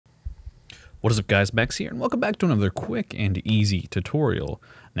What is up guys, Max here, and welcome back to another quick and easy tutorial.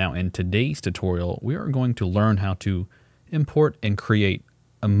 Now in today's tutorial, we are going to learn how to import and create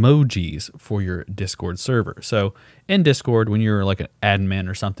emojis for your Discord server. So in Discord, when you're like an admin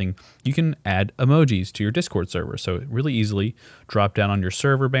or something, you can add emojis to your Discord server. So really easily drop down on your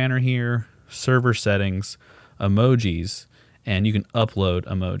server banner here, server settings, emojis, and you can upload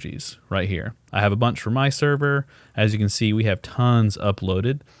emojis right here. I have a bunch for my server. As you can see, we have tons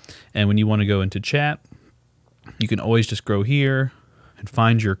uploaded. And when you want to go into chat, you can always just go here and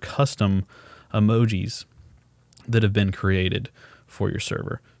find your custom emojis that have been created for your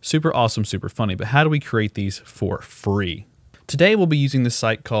server. Super awesome, super funny. But how do we create these for free? Today we'll be using this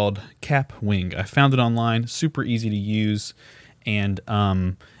site called Capwing. I found it online, super easy to use, and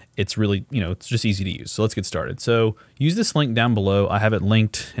it's really, it's just easy to use. So let's get started. So use this link down below. I have it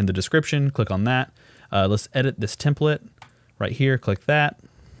linked in the description. Click on that. Let's edit this template right here. Click that.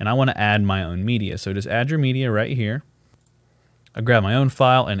 And I want to add my own media. So just add your media right here. I grab my own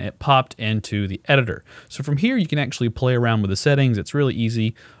file and it popped into the editor. So from here, you can actually play around with the settings. It's really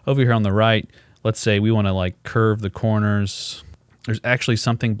easy. Over here on the right, let's say we want to like curve the corners. There's actually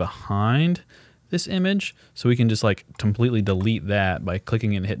something behind this image, so we can just like completely delete that by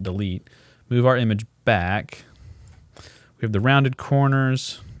clicking and hit delete. Move our image back. We have the rounded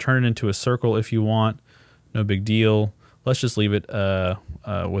corners. Turn it into a circle if you want. No big deal. Let's just leave it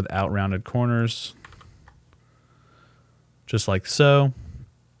without rounded corners, just like so.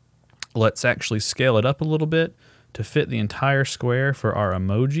 Let's actually scale it up a little bit to fit the entire square for our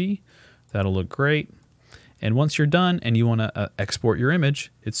emoji. That'll look great. And once you're done and you want to export your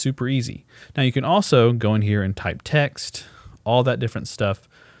image, it's super easy. Now you can also go in here and type text, all that different stuff.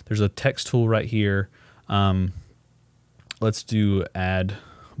 There's a text tool right here. Let's do add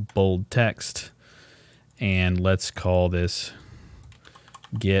bold text, and let's call this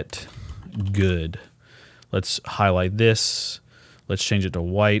get good. Let's highlight this. Let's change it to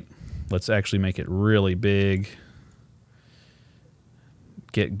white. Let's actually make it really big.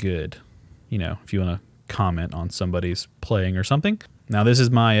 Get good. If you want to comment on somebody's playing or something. Now this is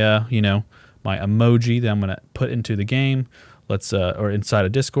my my emoji that I'm gonna put into the game. Let's or inside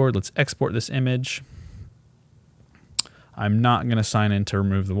of Discord. Let's export this image. I'm not gonna sign in to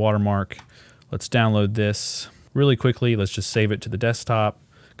remove the watermark. Let's download this really quickly. Let's just save it to the desktop.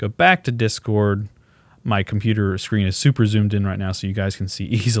 Go back to Discord. My computer screen is super zoomed in right now so you guys can see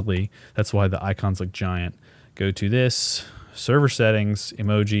easily. That's why the icons look giant. Go to this, server settings,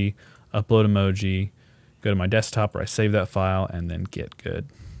 emoji, upload emoji. Go to my desktop where I save that file and then get good.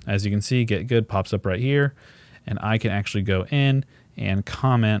 As you can see, get good pops up right here, and I can actually go in and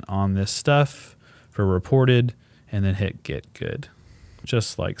comment on this stuff for reported and then hit get good,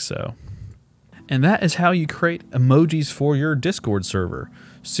 just like so. And that is how you create emojis for your Discord server.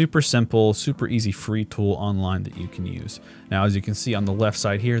 Super simple, super easy free tool online that you can use. Now, as you can see on the left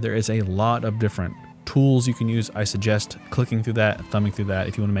side here, there is a lot of different tools you can use. I suggest clicking through that, thumbing through that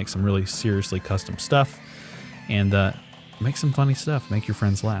if you want to make some really seriously custom stuff and make some funny stuff, make your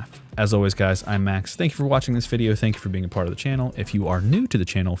friends laugh. As always guys, I'm Max. Thank you for watching this video. Thank you for being a part of the channel. If you are new to the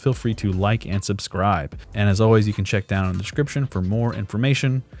channel, feel free to like and subscribe. And as always, you can check down in the description for more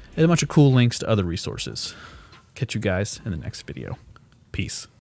information and a bunch of cool links to other resources. Catch you guys in the next video. Peace.